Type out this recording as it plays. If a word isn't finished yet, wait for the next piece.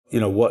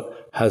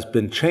what has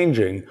been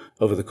changing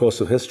over the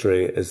course of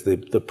history is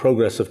the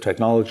progress of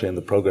technology and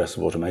the progress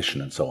of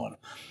automation and so on.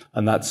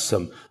 And that's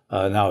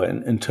now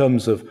in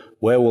terms of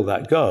where will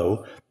that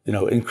go,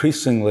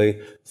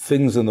 increasingly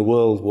things in the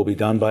world will be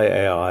done by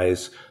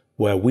AIs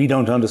where we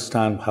don't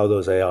understand how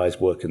those AIs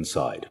work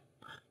inside.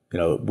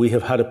 We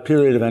have had a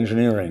period of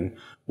engineering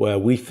where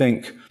we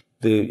think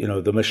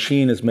the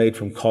machine is made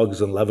from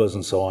cogs and levers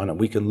and so on, and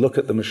we can look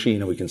at the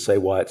machine and we can say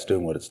why it's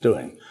doing what it's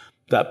doing.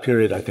 That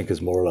period, I think,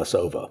 is more or less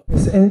over.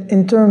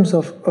 In terms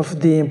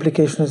of the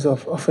implications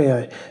of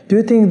AI, do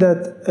you think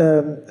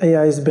that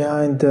AI is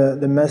behind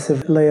the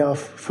massive layoff,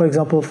 for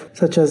example,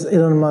 such as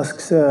Elon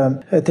Musk's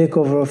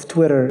takeover of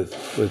Twitter?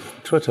 With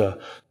Twitter,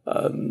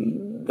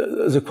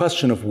 there's a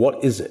question of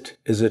what is it?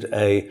 Is it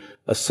a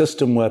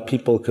system where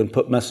people can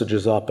put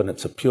messages up and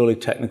it's a purely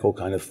technical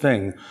kind of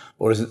thing?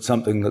 Or is it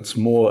something that's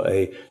more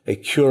a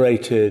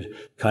curated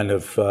kind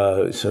of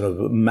sort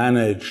of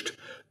managed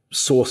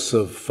source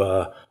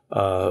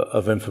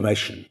of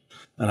information?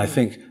 And I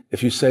think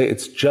if you say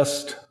it's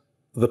just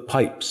the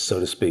pipes, so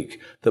to speak,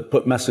 that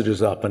put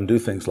messages up and do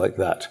things like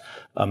that,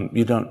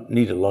 you don't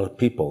need a lot of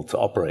people to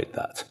operate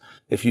that.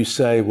 If you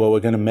say, well, we're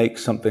going to make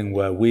something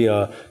where we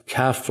are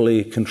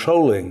carefully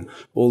controlling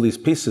all these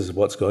pieces of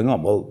what's going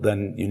on, well,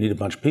 then you need a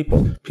bunch of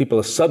people. People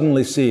are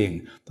suddenly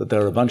seeing that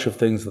there are a bunch of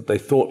things that they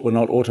thought were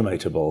not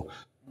automatable,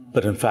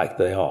 but in fact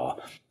they are.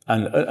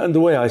 And the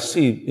way I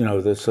see,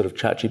 the sort of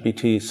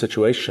ChatGPT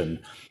situation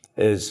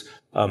is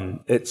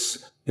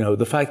it's,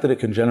 the fact that it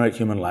can generate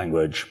human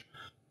language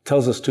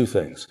tells us two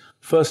things.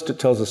 First, it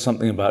tells us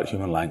something about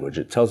human language.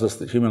 It tells us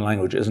that human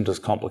language isn't as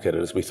complicated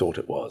as we thought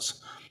it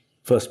was.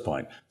 First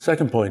point.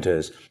 Second point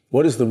is,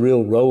 what is the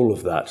real role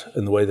of that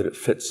in the way that it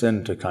fits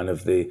into kind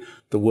of the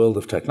world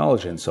of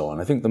technology and so on?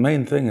 I think the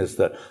main thing is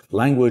that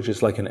language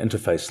is like an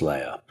interface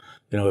layer.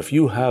 If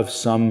you have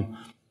some,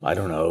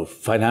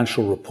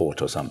 financial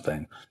report or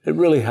something, it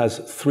really has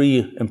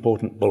three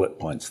important bullet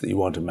points that you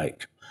want to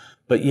make.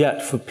 But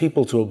yet, for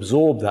people to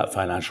absorb that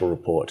financial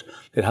report,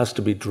 it has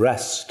to be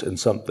dressed in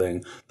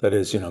something that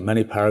is,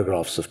 many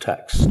paragraphs of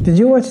text. Did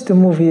you watch the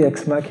movie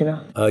Ex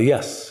Machina?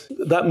 Yes.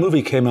 That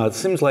movie came out. It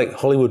seems like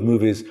Hollywood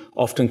movies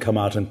often come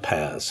out in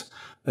pairs.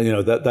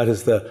 That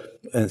is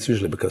and it's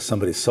usually because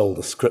somebody sold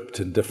the script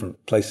in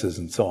different places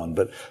and so on.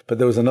 But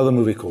there was another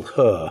movie called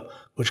Her,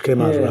 which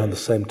came out around the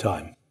same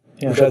time,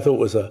 which I thought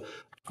was a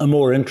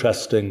more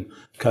interesting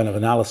kind of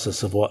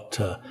analysis of what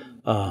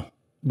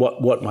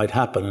might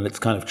happen. And it's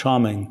kind of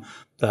charming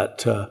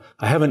that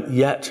I haven't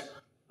yet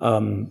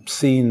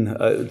seen,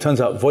 it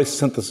turns out voice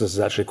synthesis is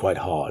actually quite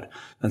hard.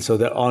 And so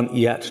there aren't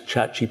yet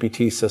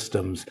ChatGPT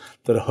systems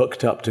that are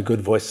hooked up to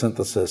good voice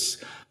synthesis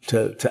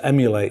to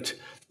emulate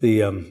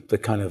the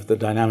kind of the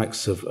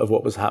dynamics of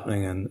what was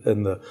happening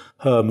in the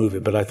Her movie.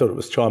 But I thought it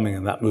was charming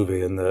in that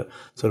movie, and the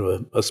sort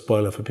of a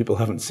spoiler for people who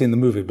haven't seen the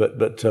movie. But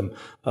at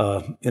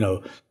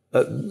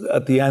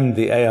the end,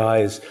 the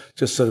AIs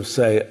just sort of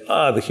say,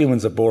 the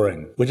humans are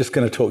boring. We're just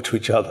going to talk to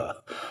each other.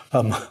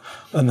 And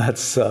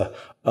that's,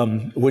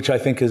 which I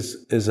think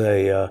is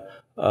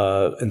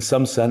in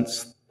some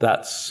sense,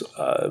 that's,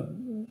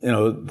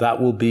 that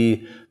will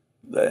be,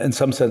 in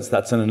some sense,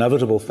 that's an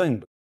inevitable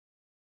thing.